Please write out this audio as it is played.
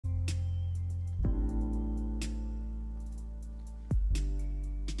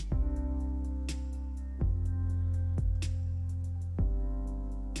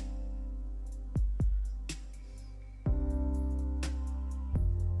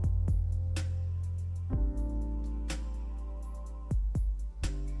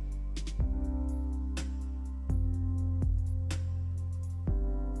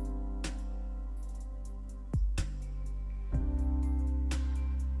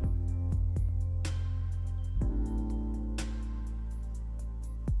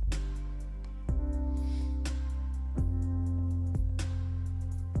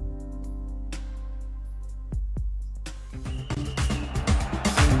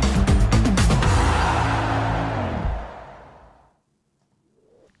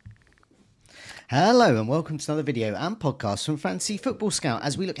Hello and welcome to another video and podcast from Fantasy Football Scout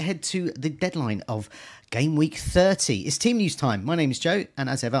as we look ahead to the deadline of game week 30. It's team news time. My name is Joe and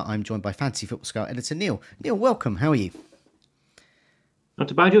as ever I'm joined by Fantasy Football Scout editor Neale. Neale, welcome. How are you? Not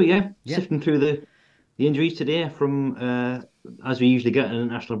too bad, Joe, yeah. Sifting through the injuries today from, as we usually get in an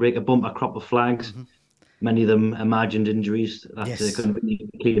international break, a bumper crop of flags. Many of them imagined injuries that Yes. couldn't really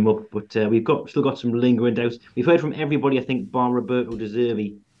clean them up. But we've still got some lingering doubts. We've heard from everybody, I think, bar Roberto De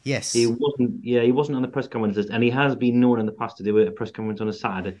Zerbi. Yes. He wasn't on the press conference list, and he has been known in the past to do a press conference on a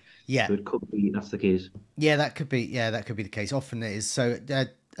Saturday. Yeah. So it could be that's the case. That could be. Yeah, that could be the case. Often it is. So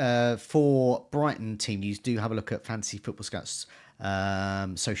for Brighton team news, do have a look at Fantasy Football Scouts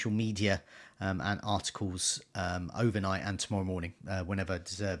social media and articles overnight and tomorrow morning whenever De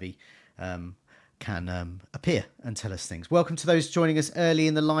Zerbi can appear and tell us things. Welcome to those joining us early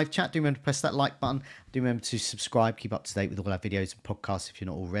in the live chat. Do remember to press that like button. Do remember to subscribe. Keep up to date with all our videos and podcasts if you're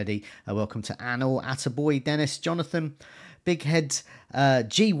not already. Welcome to Anil, Attaboy, Dennis, Jonathan, Big Head,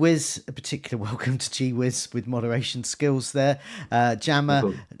 G Wiz. A particular welcome to G Wiz with moderation skills there.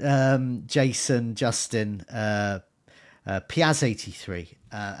 Jammer, Jason, Justin, Piaz83,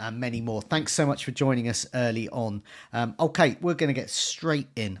 and many more. Thanks so much for joining us early on. Okay, we're going to get straight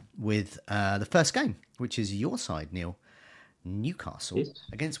in with the first game, which is your side, Neale. Newcastle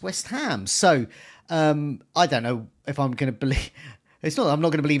against West Ham. So I don't know if I'm going to believe. It's not that I'm not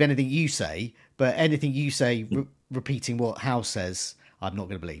going to believe anything you say, but anything you say repeating what Howe says, I'm not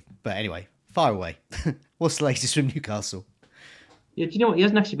going to believe. But anyway, fire away. What's the latest from Newcastle? Yeah, do you know what? He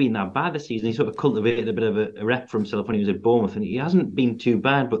hasn't actually been that bad this season. He sort of cultivated a bit of a rep for himself when he was at Bournemouth, and he hasn't been too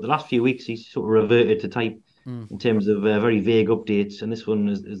bad. But the last few weeks, he's sort of reverted to type in terms of very vague updates, and this one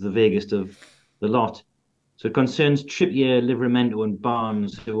is the vaguest of the lot. So it concerns Trippier, Livramento, and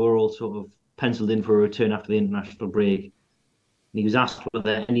Barnes, who are all sort of penciled in for a return after the international break. And he was asked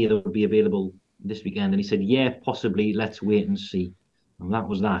whether any of them would be available this weekend, and he said, "Yeah, possibly. Let's wait and see." And that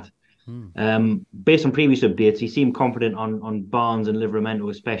was that. Based on previous updates, he seemed confident on Barnes and Livramento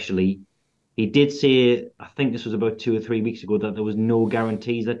especially. He did say, I think this was about 2 or 3 weeks ago, that there was no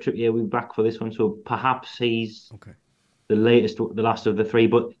guarantees that Trippier will be back for this one. So perhaps he's the last of the three.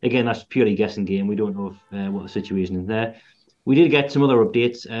 But again, that's purely guessing game. We don't know what the situation is there. We did get some other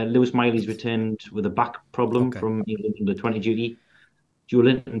updates. Lewis Miley's returned with a back problem from England under 20 duty.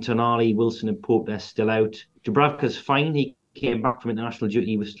 Joelinton, Tonali, Wilson, and Pope, they're still out. Dubravka's fine. He came back from international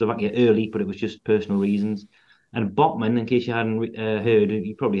duty with Slovakia early, but it was just personal reasons. And Botman, in case you hadn't heard,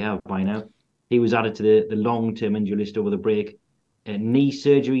 you probably have by now, he was added to the long-term injury list over the break. Knee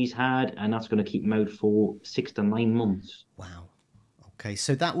surgery he's had, and that's going to keep him out for 6 to 9 months. Wow. Okay,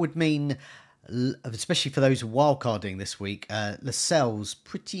 so that would mean, especially for those wildcarding this week, Lascelles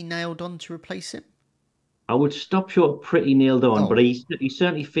pretty nailed on to replace him? I would stop short pretty nailed on, but he's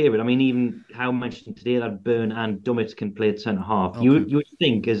certainly favoured. I mean, even how mentioned today that Byrne and Dummett can play at centre half. You would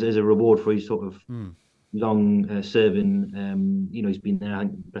think as a reward for his sort of long serving. He's been there I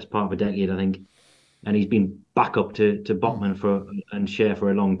think, best part of a decade, I think, and he's been back up to Botman and Share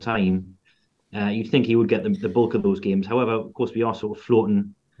for a long time. You'd think he would get the bulk of those games. However, of course, we are sort of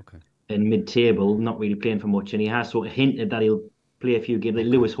floating in mid-table, not really playing for much, and he has sort of hinted that he'll play a few games. Like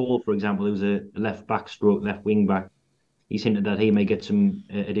Lewis Hall, for example, who's a left back stroke left wing back. He's hinted that he may get some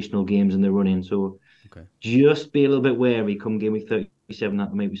additional games in the run-in. So just be a little bit wary come game week 37 that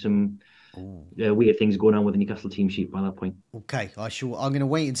there may be some weird things going on with the Newcastle team sheet by that point. Okay, I'm going to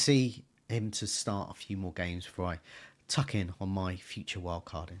wait and see him to start a few more games before I tuck in on my future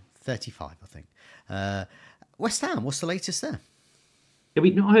wildcarding. 35, I think. West Ham, what's the latest there? Yeah,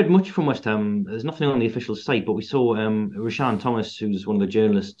 we've not heard much from West Ham. There's nothing on the official site, but we saw Rashan Thomas, who's one of the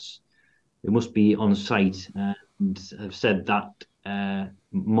journalists who must be on site, and have said that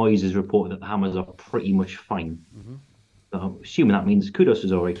Moyes has reported that the Hammers are pretty much fine. So I'm assuming that means Kudos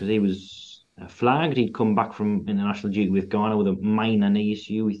is all right because he was flagged. He'd come back from international duty with Ghana with a minor knee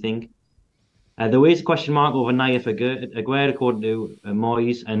issue, we think. There is a question mark over Naif Aguirre, according to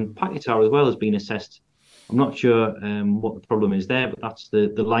Moyes, and Paquetá as well has been assessed. I'm not sure what the problem is there, but that's the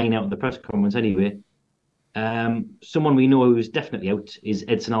line out of the press conference anyway. Someone we know who's definitely out is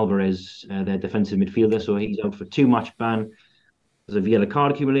Edson Alvarez, their defensive midfielder. So he's out for 2-match ban because of yellow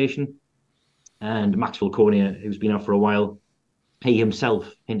card accumulation. And Maxwell Cornet, who's been out for a while, he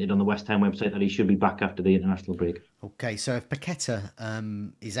himself hinted on the West Ham website that he should be back after the international break. Okay, so if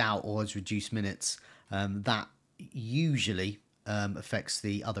Paquetá is out or has reduced minutes, that usually affects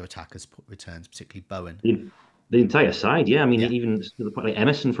the other attackers' returns, particularly Bowen. The entire side, yeah. I mean, even like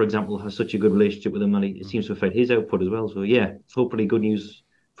Emerson, for example, has such a good relationship with him, and it seems to affect his output as well. So, yeah, it's hopefully good news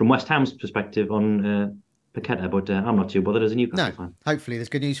from West Ham's perspective on Paqueta, but I'm not too bothered as a Newcastle No, fan. hopefully there's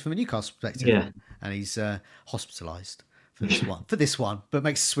good news from a Newcastle perspective, Yeah, and he's hospitalised for this one. For this one, but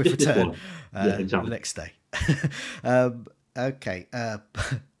makes a swift just this return one. Yeah, the exactly. next day. Okay.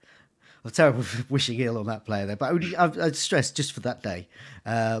 I'm terrible for wishing ill on that player there, but I'd stress just for that day.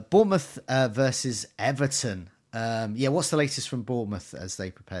 Bournemouth versus Everton. Yeah, what's the latest from Bournemouth as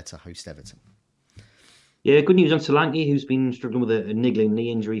they prepare to host Everton? Yeah, good news on Solanke, who's been struggling with a niggling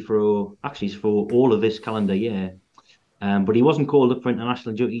knee injury for all of this calendar year. But he wasn't called up for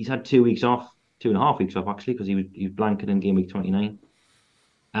international duty. He's had 2 weeks off, 2.5 weeks off actually, because he was blanketed in game week 29.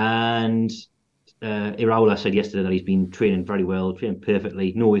 And Iraola said yesterday that he's been training very well, training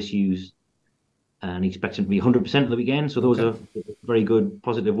perfectly, no issues, and he expects him to be 100% of the weekend. So those Okay. are very good,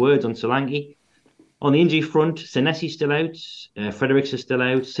 positive words on Solanke. On the injury front, Senesi's still out, Fredericks is still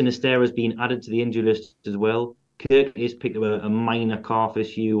out, Sinisterra has been added to the injury list as well. Kirk has picked up a minor calf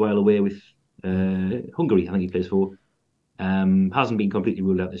issue while away with Hungary, I think he plays for. Hasn't been completely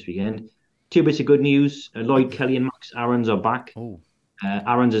ruled out this weekend. Two bits of good news: Lloyd Kelly and Max Aarons are back. Oh.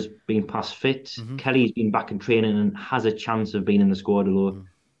 Aarons has been past fit. Kelly's been back in training and has a chance of being in the squad, although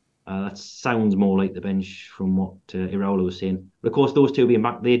that sounds more like the bench from what Iraola was saying. But of course, those two being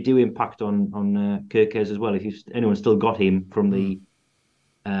back, they do impact on Kirkes as well. If anyone still got him from the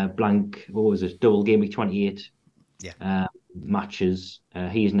blank, what was it, double game week 28 Yeah. matches,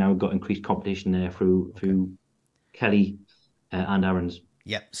 he has now got increased competition there through Kelly and Aarons.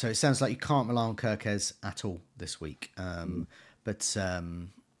 Yep. So it sounds like you can't rely on Kirkes at all this week. But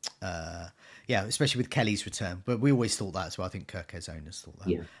yeah, especially with Kelly's return. But we always thought that as well. I think Kirkes owners thought that.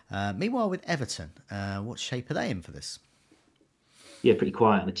 Yeah. Meanwhile, with Everton, what shape are they in for this? Yeah, pretty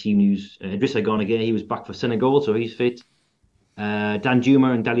quiet on the team news. Idrissa Gana Gueye, he was back for Senegal, so he's fit.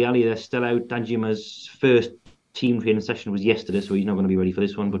 Danjuma and Dali Ali, they're still out. Danjuma's first team training session was yesterday, so he's not going to be ready for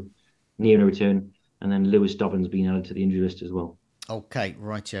this one, but near a return. And then Lewis Dobbins being added to the injury list as well. Okay,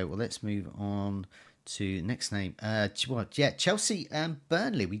 rightio. Well, let's move on to next name. Chelsea and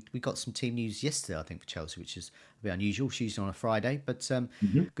Burnley. We got some team news yesterday, I think, for Chelsea, which is a bit unusual. It's usually on a Friday, but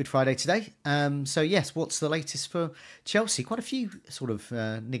Good Friday today. So yes, what's the latest for Chelsea? Quite a few sort of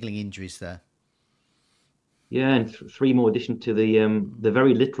niggling injuries there. Yeah, and three more addition to the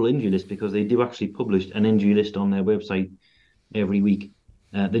very literal injury list, because they do actually publish an injury list on their website every week.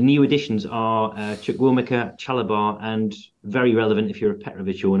 The new additions are Chukwuemeka, Chalobah, and very relevant if you're a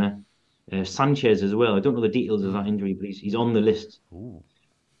Petrovic owner, Sanchez as well. I don't know the details of that injury, but he's on the list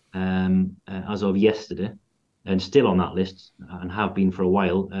as of yesterday, and still on that list, and have been for a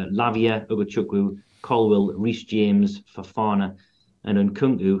while. Lavia, Ugochukwu, Colwill, Reece James, Fafana, and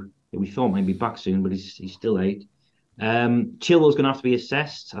Nkunku, we thought might be back soon, but he's still out. Chilwell's going to have to be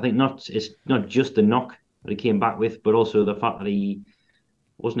assessed. I think it's not just the knock that he came back with, but also the fact that he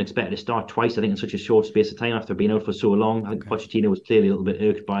wasn't expected to start twice, I think, in such a short space of time after being out for so long. I think Pochettino was clearly a little bit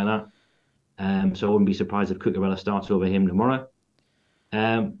irked by that. So I wouldn't be surprised if Cucurella starts over him tomorrow.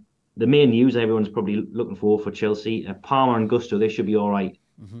 The main news everyone's probably looking for Chelsea, Palmer and Gusto, they should be all right.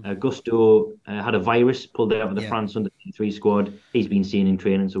 Gusto had a virus, pulled out of the France under-23 squad. He's been seen in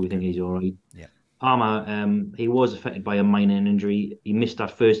training, so we think he's all right. Yeah. Palmer, he was affected by a minor injury. He missed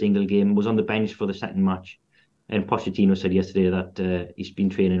that first England game, was on the bench for the second match. And Pochettino said yesterday that he's been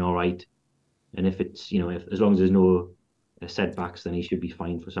training all right. And if as long as there's no setbacks, then he should be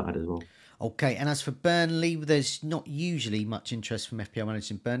fine for Saturday as well. Okay, and as for Burnley, there's not usually much interest from FPL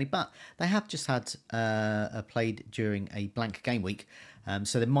managers in Burnley, but they have just had played during a blank game week.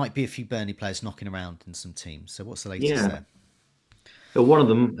 So there might be a few Burnley players knocking around in some teams. So what's the latest there? So one of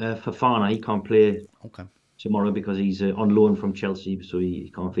them, Fafana, he can't play Okay. tomorrow because he's on loan from Chelsea, so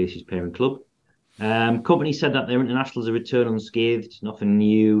he can't face his parent club. Company said that their internationals are return unscathed, nothing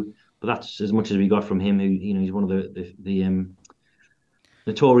new, but that's as much as we got from him. Who he's one of the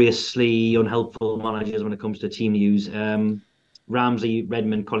notoriously unhelpful managers when it comes to team news. Ramsey,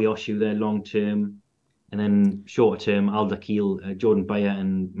 Redmond, Kolyoshu, they're long term, and then shorter term, Al-Dakhil, Jordan Bayer,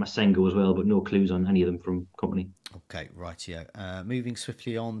 and Masengo as well, but no clues on any of them from Company. Okay, right, yeah. Moving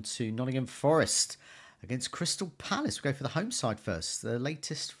swiftly on to Nottingham Forest against Crystal Palace. We'll go for the home side first. The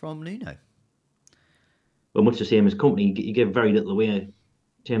latest from Nuno. Well, much the same as Company, he gave very little away in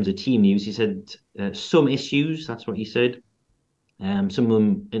terms of team news. He said some issues, that's what he said. Some of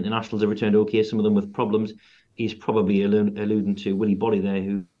them internationals have returned okay, some of them with problems. He's probably alluding to Willy Bolly there,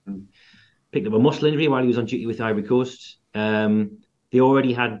 who picked up a muscle injury while he was on duty with Ivory Coast. They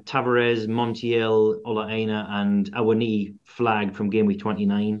already had Tavares, Montiel, Ola Aina, and Awani flagged from game week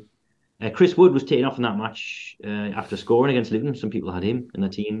 29. Chris Wood was taken off in that match after scoring against Luton. Some people had him in their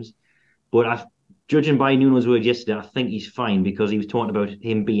teams. But judging by Nuno's words yesterday, I think he's fine because he was talking about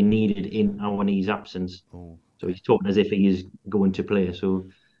him being needed in Awani's absence. Oh, So okay. he's talking as if he is going to play. So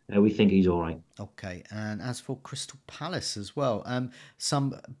we think he's all right. Okay, and as for Crystal Palace as well,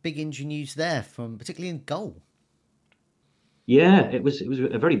 some big injury news there from particularly in goal. Yeah, it was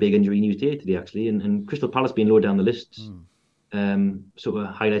a very big injury news day today actually, and Crystal Palace being low down the list sort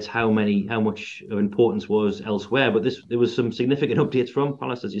of highlights how much of importance was elsewhere. But there was some significant updates from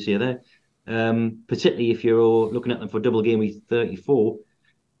Palace, as you see there. Particularly if you're looking at them for double game week 34.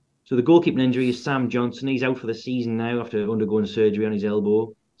 So the goalkeeping injury is Sam Johnson. He's out for the season now after undergoing surgery on his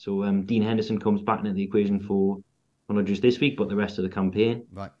elbow. So Dean Henderson comes back into the equation for not just this week, but the rest of the campaign.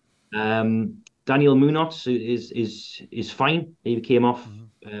 Right. Daniel Munoz is fine. He came off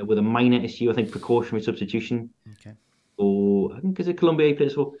with a minor issue, I think precautionary substitution. Okay. Or I think is it Colombia he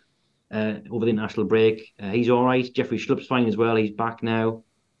plays for over the international break. He's all right. Jeffrey Schlupp's fine as well. He's back now.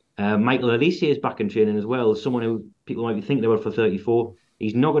 Michael Olise is back in training as well. Someone who people might be thinking about for 34.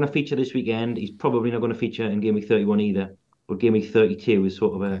 He's not going to feature this weekend. He's probably not going to feature in game week 31 either. But game week 32 is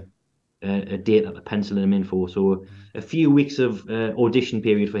sort of Okay. a date that they're penciling him in for. So a few weeks of audition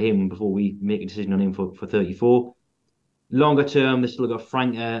period for him before we make a decision on him for 34. Longer term, they've still got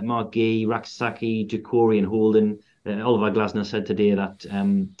Frank, Mark Gee, Raksaki, Jacori, and Holden. Oliver Glasner said today that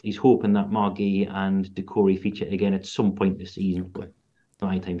he's hoping that Mark Gee and Jacori feature again at some point this season, Okay. but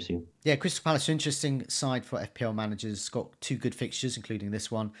not anytime soon. Yeah, Crystal Palace, interesting side for FPL managers. Got two good fixtures, including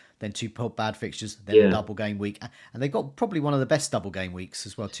this one, then two bad fixtures, then a Yeah, double game week, and they've got probably one of the best double game weeks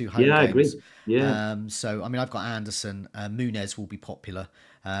as well. Two home yeah, I agree. games. Yeah, So I mean, I've got Anderson, Munez will be popular,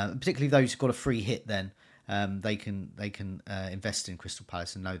 particularly those who've got a free hit. Then they can invest in Crystal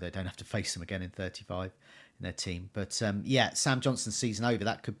Palace and know they don't have to face them again in 35 in their team. But yeah, Sam Johnson's season over.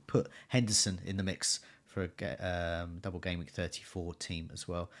 That could put Henderson in the mix for a double game week 34 team as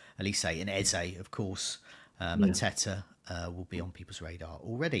well. Elise and Eze, of course. yeah. Mateta will be on people's radar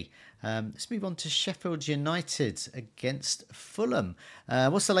already. Let's move on to Sheffield United against Fulham.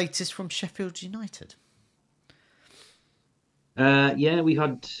 What's the latest from Sheffield United? Yeah, we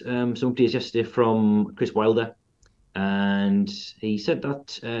had some updates yesterday from Chris Wilder, and he said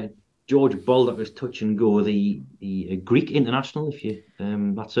that George Baldock was touch and go, the Greek international. If you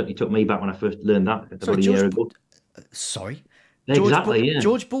that certainly took me back when I first learned that about Sorry, a year ago. Sorry, Exactly, yeah.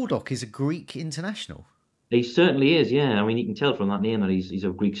 George Baldock is a Greek international. He certainly is, yeah. I mean, you can tell from that name that he's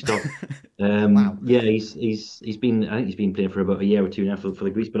of Greek stock. Wow. Yeah, he's been I think he's been playing for about a year or two now for the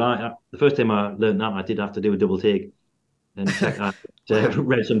Greece. But the first time I learned that, I did have to do a double take and check I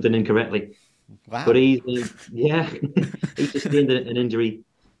read something incorrectly. But Wow. yeah, he sustained an injury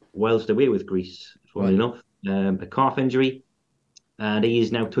whilst away with Greece, funnily Right. enough, a calf injury, and he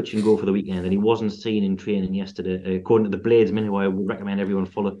is now touch and go for the weekend. And he wasn't seen in training yesterday, according to the Bladesman, who I would recommend everyone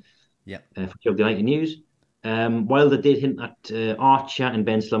follow Yep. for GW30 News. Wilder did hint that Archer and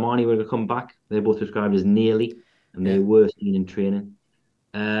Ben Slimani were going to come back. They're both described as Nearly, and they Yeah. were seen in training.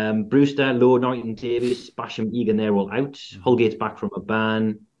 Brewster, Lowe, Norton, Davies, Basham, Egan, they're all out. Holgate's back from a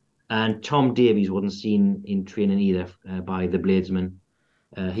ban. And Tom Davies wasn't seen in training either by the Bladesman.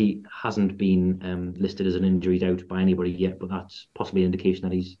 He hasn't been listed as an injured out by anybody yet, but that's possibly an indication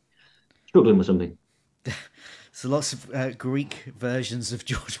that he's struggling with something. So lots of Greek versions of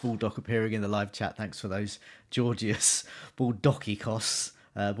George Baldock appearing in the live chat. Thanks for those, Georgios Baldokikos,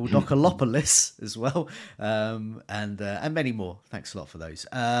 Baldokalopoulos as well, and many more. Thanks a lot for those.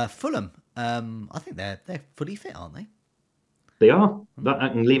 Fulham, I think they're fully fit, aren't they? They are. That I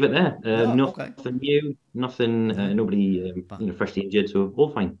can leave it there. Yeah. Okay. Nothing new, nothing. No, Nobody, but freshly injured, so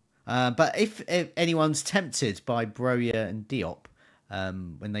all fine. but if anyone's tempted by Broja and Diop,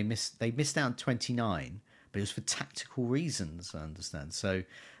 when they missed out on 29, but it was for tactical reasons, I understand. So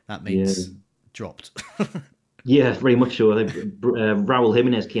that Yeah, means dropped. yeah, very much so. I think Raul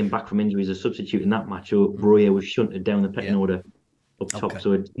Jimenez came back from injury as a substitute in that match. So Broya was shunted down the pecking Yeah. order up top. Okay.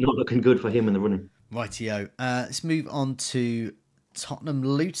 So it's not looking good for him in the running. Rightio. Let's move on to Tottenham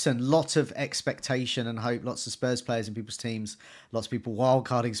Luton. Lot of expectation and hope. Lots of Spurs players in people's teams. Lots of people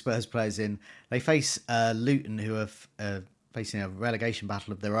wildcarding Spurs players in. They face Luton, who are facing a relegation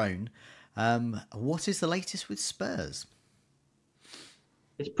battle of their own. What is the latest with Spurs?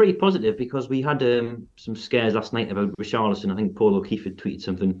 It's pretty positive because we had some scares last night about Richarlison. I think Paul O'Keefe had tweeted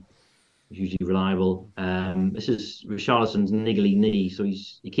something usually reliable. This is Richarlison's niggly knee, so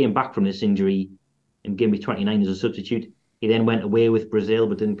he came back from this injury in game week 29 as a substitute. He then went away with Brazil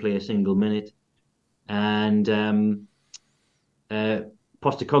but didn't play a single minute. And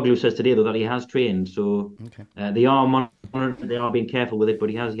Postecoglou says today though that he has trained, so Okay. they are monitoring, they are being careful with it, but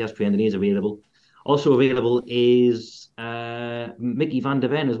he has trained and he is available. Also available is Mickey van der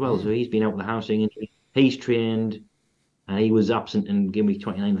Ven as well. So Mm. he's been out with the hamstring injury. He's trained and he was absent in game week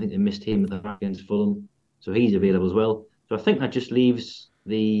 29. I think they missed him at the back against Fulham. So he's available as well. So I think that just leaves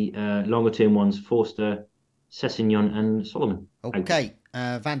the longer term ones, Forster, Sessegnon and Solomon out. Okay,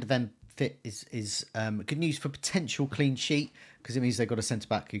 Van der Ven fit is good news for potential clean sheet because it means they've got a centre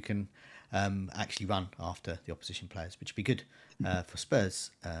back who can actually run after the opposition players, which would be good for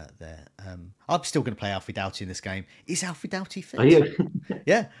Spurs there. I'm still going to play Alfie Doughty in this game. Is Alfie Doughty Are fit? you?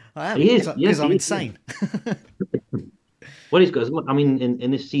 Yeah, I am He is. because Yes, I'm he is. Yeah. insane. Well, he's got. I mean,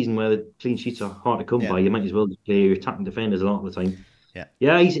 in this season where the clean sheets are hard to come Yeah, by, you might as well just play your attacking defenders a lot of the time. yeah.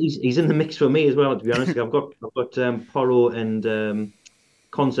 Yeah, he's in the mix for me as well. To be honest, I've got Porro and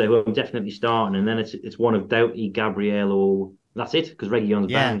Conte who I'm definitely starting, and then it's one of Doughty, Gabriel, or that's it because Reguilon's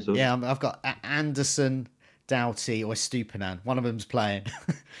Yeah, banned. So yeah. I've got Anderson, Doughty, or Stupinan. One of them's playing.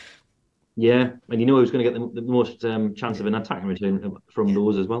 yeah, and you know who's going to get the most chance of an attacking return from Yeah,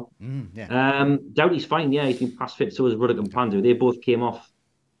 those as well. yeah. Doughty's fine. Yeah, he's been pass fit. So is Ruddock and Pandu. They both came off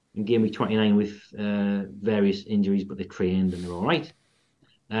in game week 29 with various injuries, but they trained and they're all right.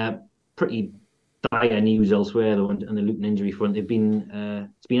 Pretty dire news elsewhere though, on the Luton injury front. It's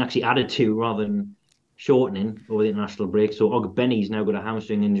been actually added to rather than shortening over the international break. So Ogbenny's now got a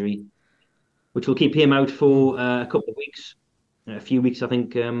hamstring injury, which will keep him out for a couple of weeks, a few weeks, I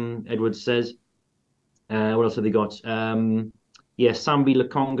think. Edwards says. What else have they got? Yeah, Sambi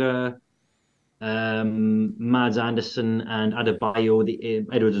Lakonga, Mads Anderson, and Adebayo.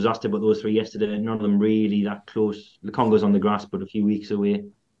 Edwards was asked about those three yesterday. None of them really that close. Lakonga's on the grass, but a few weeks away.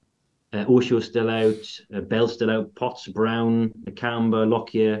 Osho's still out, Bell's still out, Potts, Brown, Nakamba,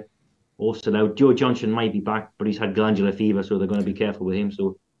 Lockyer, all still out. Joe Johnson might be back, but he's had glandular fever, so they're going to be careful with him.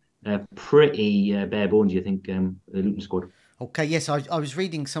 So pretty bare bones, you think, the Luton squad. Okay, yes, I was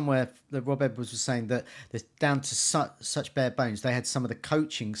reading somewhere that Rob Edwards was saying that they're down to such bare bones. They had some of the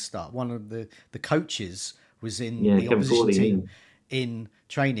coaching staff. One of the coaches was in Yeah, the Kevin opposition Foley. team in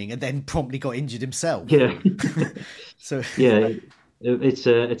training and then promptly got injured himself. Yeah, So, yeah. It's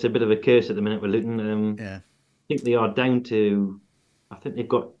a bit of a curse at the minute with Luton. yeah, I think they are down to. I think they've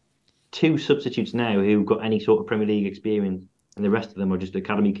got two substitutes now who've got any sort of Premier League experience, and the rest of them are just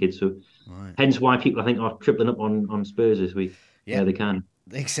academy kids. So right. hence why people I think are tripling up on Spurs this week. Yeah, They can.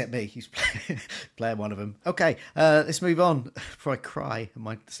 except me. He's playing one of them. Okay, let's move on before I cry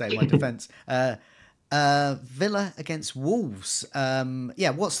and say in my defence. Villa against Wolves.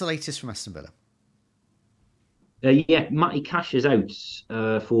 Yeah, what's the latest from Aston Villa? Yeah, Matty Cash is out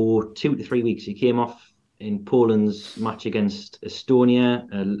for 2 to 3 weeks. He came off in Poland's match against Estonia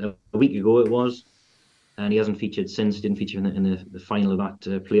a week ago. It was, and he hasn't featured since. Didn't feature in the final of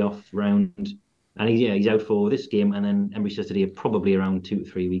that playoff round. And he's out for this game. And then Emery says today probably around 2 to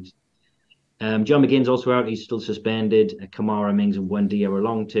 3 weeks. John McGinn's also out. He's still suspended. Kamara, Mings, and Wendy are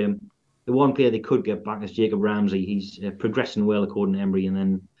long term. The one player they could get back is Jacob Ramsey. He's progressing well according to Emery, and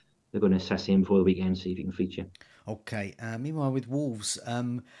then they're going to assess him before the weekend, see if he can feature. Okay. Meanwhile, with Wolves,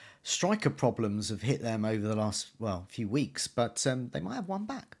 striker problems have hit them over the last few weeks, but they might have one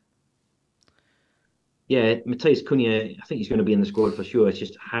back. Yeah, Matthias Cunha, I think he's going to be in the squad for sure. It's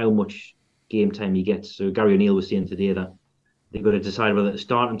just how much game time he gets. So Gary O'Neill was saying today that they've got to decide whether to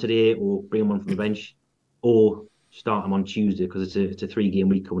start him today or bring him on from the bench, or start him on Tuesday because it's a 3 game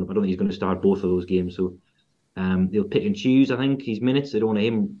week coming up. I don't think he's going to start both of those games. So they'll pick and choose. I think his minutes. They don't want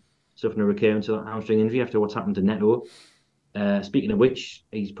him suffering a recurrence of that hamstring injury after what's happened to Neto. Speaking of which,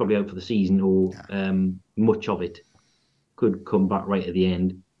 he's probably out for the season, or much of it. Could come back right at the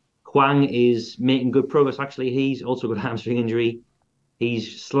end. Hwang is making good progress, actually. He's also got a hamstring injury.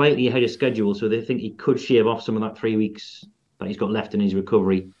 He's slightly ahead of schedule, so they think he could shave off some of that 3 weeks that he's got left in his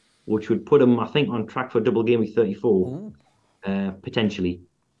recovery, which would put him, I think, on track for a double game week 34, potentially.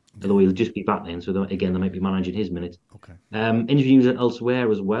 Although he'll just be back then, so again, they might be managing his minutes. Okay. Injury news elsewhere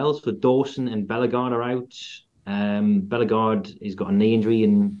as well. So Dawson and Bellegarde are out. Bellegarde has got a knee injury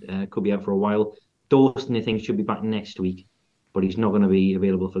and could be out for a while. Dawson, I think, should be back next week, but he's not going to be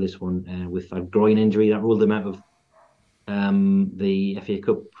available for this one with a groin injury that ruled him out of the FA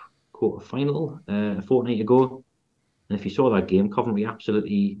Cup quarter-final a fortnight ago. And if you saw that game, Coventry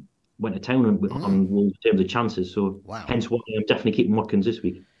absolutely went to town on Wolves in terms of chances. So hence why I'm definitely keeping Watkins this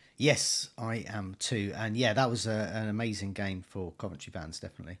week. Yes, I am too. And yeah, that was an amazing game for Coventry fans,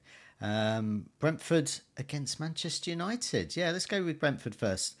 definitely. Brentford against Manchester United. Yeah, let's go with Brentford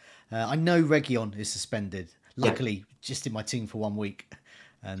first. I know Reguilon is suspended. Luckily, just in my team for 1 week.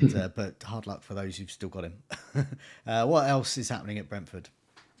 And but hard luck for those who've still got him. What else is happening at Brentford?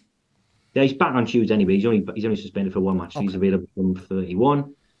 Yeah, he's back on Tuesday anyway. He's only suspended for one match. Okay. He's available from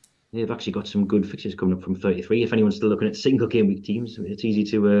 31. they've actually got some good fixtures coming up from 33. If anyone's still looking at single game week teams, it's easy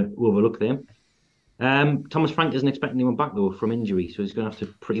to overlook them. Thomas Frank isn't expecting anyone back though from injury, so he's going to have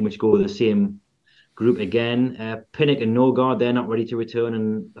to pretty much go with the same group again. Pinnock and Norgard, they're not ready to return,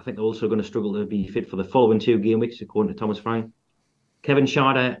 and I think they're also going to struggle to be fit for the following 2 game weeks, according to Thomas Frank. Kevin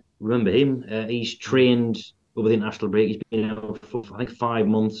Schade, remember him? He's trained over the international break. He's been out for, I think, 5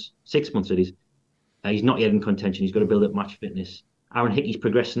 months, 6 months it is. He's not yet in contention. He's got to build up match fitness. Aaron Hickey's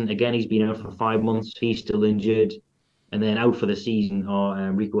progressing. Again, he's been out for 5 months. He's still injured. And then out for the season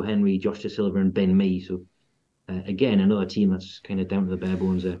are Rico Henry, Josh De Silva, and Ben Mee. So, again, another team that's kind of down to the bare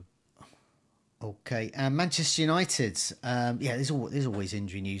bones there. Okay, Manchester United. Yeah, there's always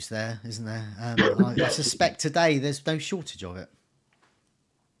injury news there, isn't there? I suspect today there's no shortage of it.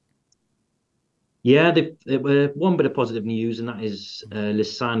 Yeah, one bit of positive news, and that is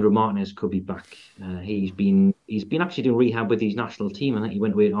Lisandro Martinez could be back. He's been actually doing rehab with his national team. I think he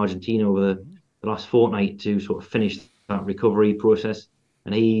went away to Argentina over the last fortnight to sort of finish that recovery process,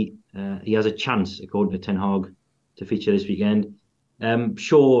 and he has a chance, according to Ten Hag, to feature this weekend.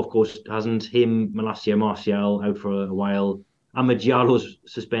 Shaw, of course, hasn't. Him, Malacia, Martial out for a while. Amad Diallo's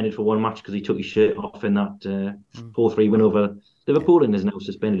suspended for one match because he took his shirt off in that 4-3 win over Liverpool and is now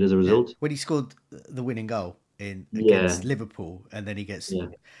suspended as a result. Yeah. When he scored the winning goal against Liverpool and then he gets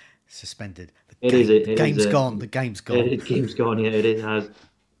suspended. The game's gone. The game's gone. The game's gone, yeah. It has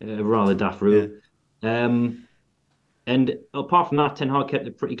a rather daft rule. Yeah. And apart from that, Ten Hag kept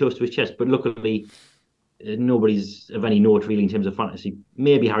it pretty close to his chest. But luckily, nobody's of any note really in terms of fantasy.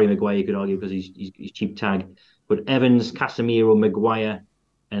 Maybe Harry Maguire, you could argue, because he's cheap tag. But Evans, Casemiro, Maguire,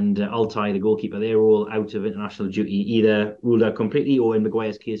 and Altay, the goalkeeper, they're all out of international duty, either ruled out completely or, in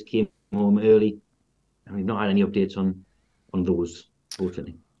Maguire's case, came home early. And we've not had any updates on those,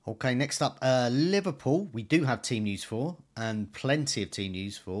 fortunately. Okay, next up, Liverpool. We do have team news for, and plenty of team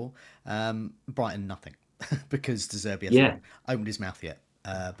news for. Brighton, nothing, because De Zerbi hasn't opened his mouth yet,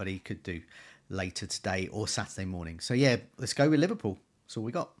 but he could do later today or Saturday morning. So yeah, let's go with Liverpool. That's all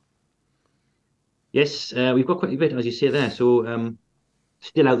we got. Yes, we've got quite a bit, as you say there. So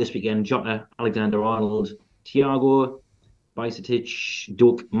still out this weekend: Jota, Alexander-Arnold, Thiago, Bajcetic,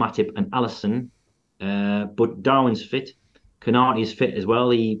 Doak, Matip, and Alisson. But Darwin's fit. Konate is fit as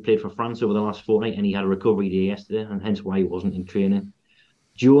well. He played for France over the last fortnight, and he had a recovery day yesterday, and hence why he wasn't in training.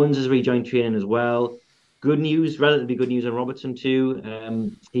 Jones has rejoined training as well. Good news, relatively good news on Robertson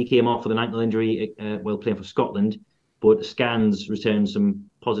too. He came off with an ankle injury while playing for Scotland, but scans returned some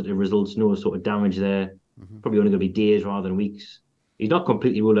positive results. No sort of damage there. Probably only going to be days rather than weeks. He's not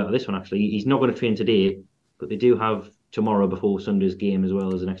completely ruled out of this one, actually. He's not going to train today, but they do have tomorrow before Sunday's game as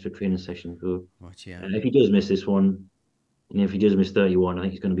well as an extra training session. So if he does miss this one, if he does miss 31, I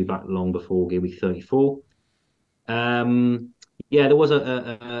think he's going to be back long before game week 34. There was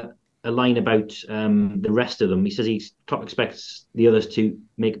a line about the rest of them. He says Klopp expects the others to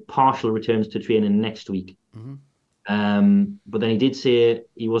make partial returns to training next week. But then he did say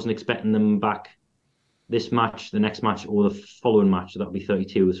he wasn't expecting them back this match, the next match, or the following match. So that'll be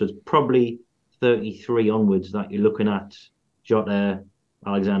 32. So it's probably 33 onwards that you're looking at. Jota,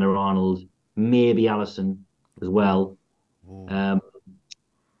 Alexander-Arnold, maybe Alisson as well.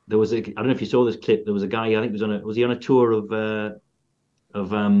 There was I don't know if you saw this clip. There was a guy, I think was he on a tour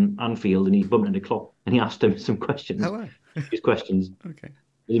of Anfield, and he bumped into Klopp and he asked him some questions. Oh, wow. His questions. Okay.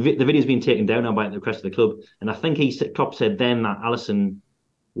 The video's been taken down now by the rest of the club, and I think Klopp said then that Alisson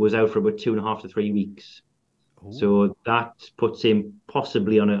was out for about 2.5 to 3 weeks. Ooh. So that puts him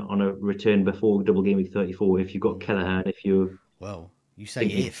possibly on a return before double game week 34. If you've got Kelleher, you say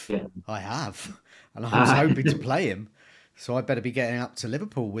if I have, and I was hoping to play him, so I better be getting up to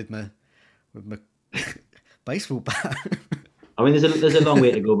Liverpool with my baseball bat. I mean, there's a long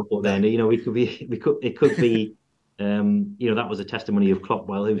way to go before then. It could be. That was a testimony of Klopp.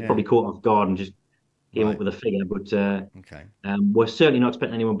 Well, he was probably caught off guard and just came up with a figure. But we're certainly not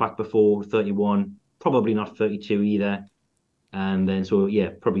expecting anyone back before 31. Probably not 32 either. And then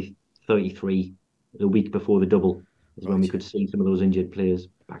probably 33 the week before the double is when we could see some of those injured players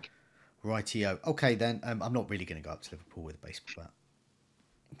back. Rightio. Okay, then I'm not really going to go up to Liverpool with a baseball bat.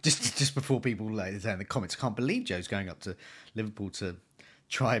 Just before people say in the comments, I can't believe Joe's going up to Liverpool to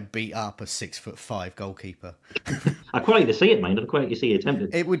try and beat up a 6'5" goalkeeper. I'd quite like to see it, mate. I'd quite like to see it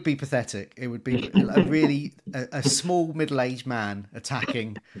attempted. It would be pathetic. It would be a small middle-aged man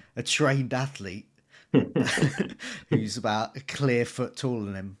attacking a trained athlete who's about a clear foot taller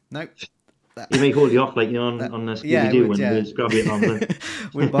than him. Nope. You may hold you off like on the Scooby-Doo when you grab it on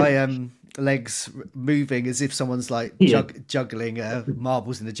with my legs moving as if someone's like juggling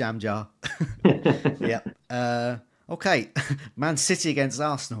marbles in a jam jar. Okay, Man City against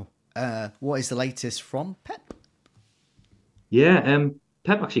Arsenal. What is the latest from Pep? Yeah,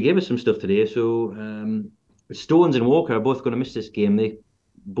 Pep actually gave us some stuff today. So Stones and Walker are both going to miss this game. They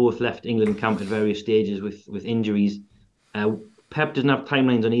both left England camp at various stages with injuries. Uh, Pep doesn't have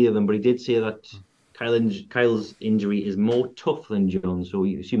timelines on either of them, but he did say that Kyle's injury is more tough than John. So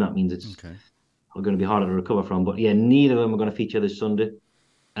you assume that means it's Okay. going to be harder to recover from. But yeah, neither of them are going to feature this Sunday.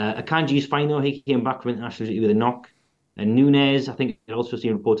 Akanji's fine though. He came back from international duty with a knock. And Nunez, I think it also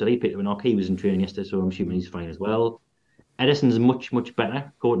seen reported he picked up a knock. He was in training yesterday, so I'm assuming he's fine as well. Edison's much, much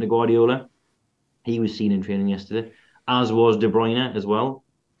better, according to Guardiola. He was seen in training yesterday, as was De Bruyne as well.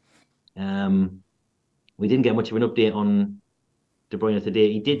 Um, we didn't get much of an update on De Bruyne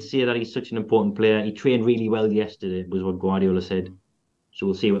today. He did say that he's such an important player. He trained really well yesterday, was what Guardiola said. So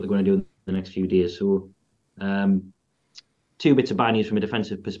we'll see what they're going to do in the next few days. So um, two bits of bad news from a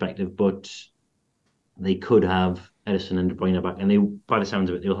defensive perspective, but they could have Edison and De Bruyne back, and they, by the sounds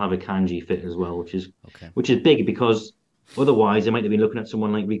of it, they'll have a Kanji fit as well, Okay. which is big because otherwise they might have been looking at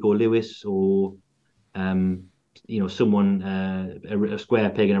someone like Rico Lewis or um, someone a square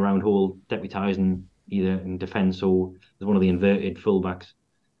peg in a round hole, deputising either in defence or as one of the inverted fullbacks.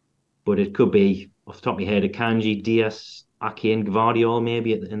 But it could be off the top of my head a Kanji, Diaz, Ake, and Gvardiol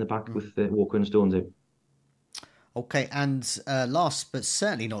maybe in the back with Walker and Stones out. Okay, and last but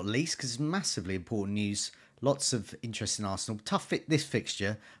certainly not least, because it's massively important news, lots of interest in Arsenal. This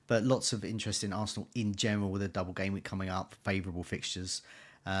fixture, but lots of interest in Arsenal in general with a double game week coming up, favourable fixtures,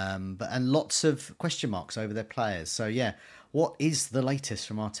 and lots of question marks over their players. So yeah, what is the latest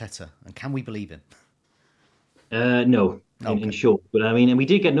from Arteta, and can we believe him? No, in Okay. short. But I mean, and we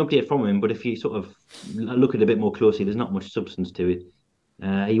did get an update from him, but if you sort of look at it a bit more closely, there's not much substance to it.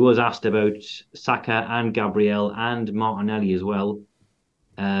 He was asked about Saka and Gabriel and Martinelli as well.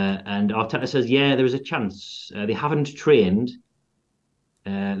 And Arteta says, yeah, there is a chance. They haven't trained.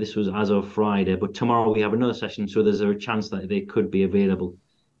 This was as of Friday, but tomorrow we have another session, so there's a chance that they could be available.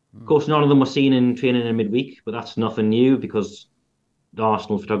 Of course, none of them were seen in training in midweek, but that's nothing new because the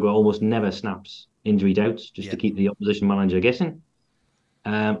Arsenal photographer almost never snaps injury doubts just to Yeah. keep the opposition manager guessing.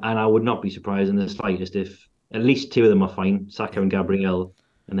 And I would not be surprised in the slightest if at least two of them are fine, Saka Yeah. and Gabriel,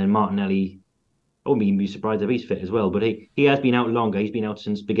 and then Martinelli. I wouldn't even be surprised if he's fit as well. But he has been out longer. He's been out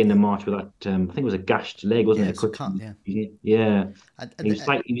since beginning Yeah. of March with that. I think it was a gashed leg, wasn't Yeah. it? A It's a cut. cut. Yeah. Yeah. And And, he and, was and,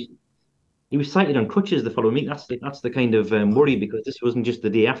 like he was cited on crutches the following week. That's the kind of worry blimey. because this wasn't just the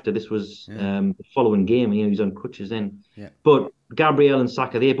day after. This was Yeah. the following game. He was on crutches then. Yeah. But Gabriel and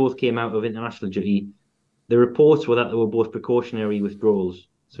Saka, they both came out of international duty. The reports were that they were both precautionary withdrawals.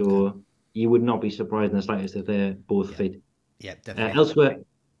 Okay. So you would not be surprised in the slightest if they're both Yeah. fit. Yeah. Definitely. Elsewhere,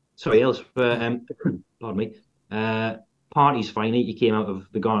 elsewhere, pardon me. Party's fine. He came out of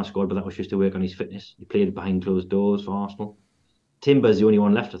the Ghana squad, but that was just to work on his fitness. He played behind closed doors for Arsenal. Timber's the only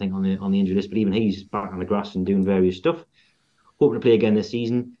one left, I think, on the injury list, but even he's back on the grass and doing various stuff. Hoping to play again this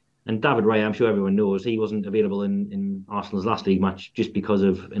season. And David Raya, I'm sure everyone knows, he wasn't available in Arsenal's last league match just because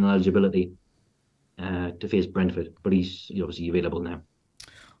of ineligibility to face Brentford, but he's obviously available now.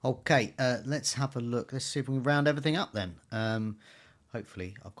 Okay, let's have a look. Let's see if we can round everything up then.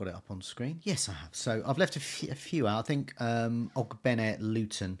 Hopefully, I've got it up on screen. Yes, I have. So I've left a few out. I think Ogbene at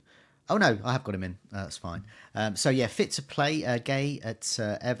Luton. Oh no, I have got him in. That's fine. So yeah, fit to play. Gay at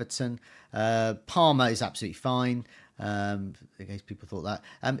Everton. Palmer is absolutely fine. In case people thought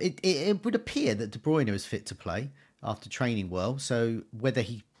that. It would appear that De Bruyne is fit to play after training well. So whether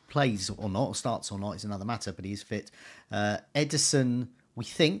he plays or not, or starts or not, is another matter. But he is fit. Edison, we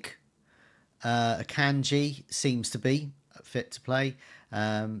think. Akanji seems to be fit to play.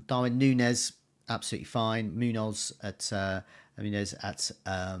 Darwin Nunez, absolutely fine. Munoz at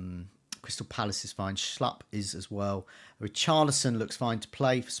Crystal Palace is fine. Schlupp is as well. Richarlison looks fine to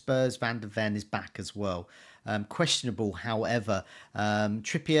play for Spurs. Van der Ven is back as well. Questionable, however.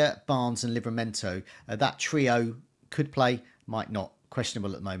 Trippier, Barnes and Livramento. That trio could play, might not.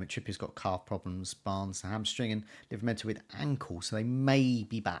 Questionable at the moment. Trippier's got calf problems, Barnes hamstring, and Livramento with ankle, so they may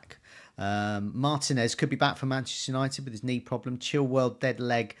be back. Martinez could be back for Manchester United with his knee problem. Chilwell dead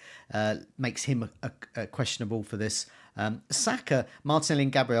leg makes him a questionable for this. Saka, Martinelli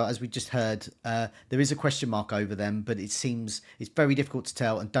and Gabriel, as we just heard, there is a question mark over them, but it seems it's very difficult to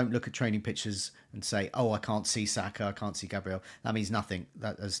tell. And don't look at training pictures and say, "Oh, I can't see Saka, I can't see Gabriel." That means nothing.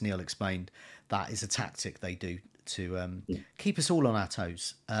 That, as Neale explained, that is a tactic they do to keep us all on our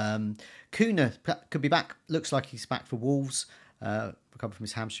toes. Kuna could be back. Looks like he's back for Wolves. Recovered from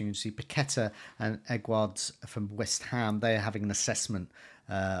his hamstring. You see Paqueta and Edwards from West Ham. They are having an assessment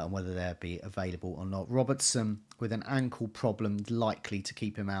on whether they'll be available or not. Robertson with an ankle problem, likely to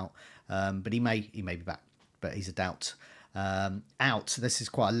keep him out, but he may be back, but he's a doubt. out. This is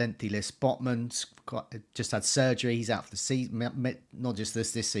quite a lengthy list. Botman's just had surgery. He's out for the season, not just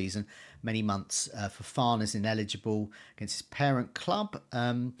this season, many months. Fofana's ineligible against his parent club.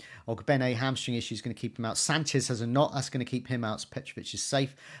 Ogbene, hamstring issue, is going to keep him out. Sanchez has a knot, that's going to keep him out. Petrovic is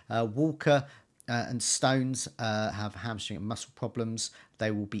safe. Walker and Stones have hamstring and muscle problems.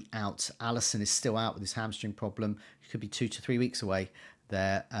 They will be out. Alisson is still out with his hamstring problem. It could be 2 to 3 weeks away.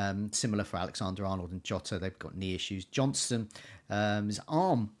 They're similar for Alexander-Arnold and Jota. They've got knee issues. Johnston, his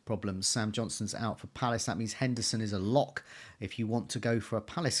arm problems. Sam Johnston's out for Palace. That means Henderson is a lock if you want to go for a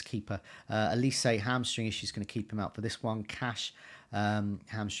Palace keeper. Elise, hamstring issues, going to keep him out for this one. Cash,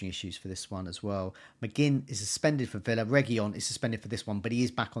 hamstring issues for this one as well. McGinn is suspended for Villa. Reguilon is suspended for this one, but he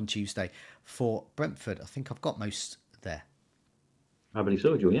is back on Tuesday for Brentford. I think I've got most there. I believe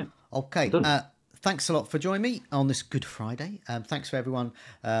so, Joe, yeah. Okay. Thanks a lot for joining me on this Good Friday. Thanks for everyone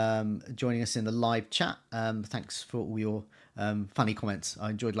joining us in the live chat. Thanks for all your funny comments.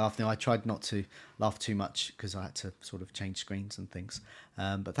 I enjoyed laughing. I tried not to laugh too much because I had to sort of change screens and things.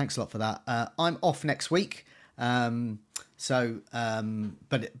 But thanks a lot for that. I'm off next week. But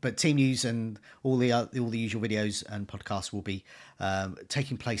team news and all the usual videos and podcasts will be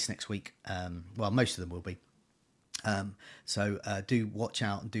taking place next week. Well, most of them will be. Do watch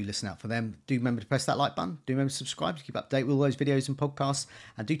out and do listen out for them. Do remember to press that like button. Do remember to subscribe to keep up to date with all those videos and podcasts.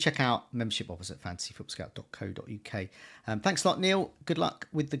 And do check out membership offers at fantasyfootballscout.co.uk. Thanks a lot, Neil. Good luck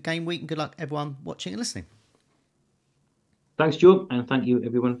with the game week and good luck everyone watching and listening. Thanks, Joe, and thank you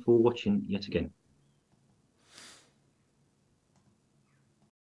everyone for watching yet again.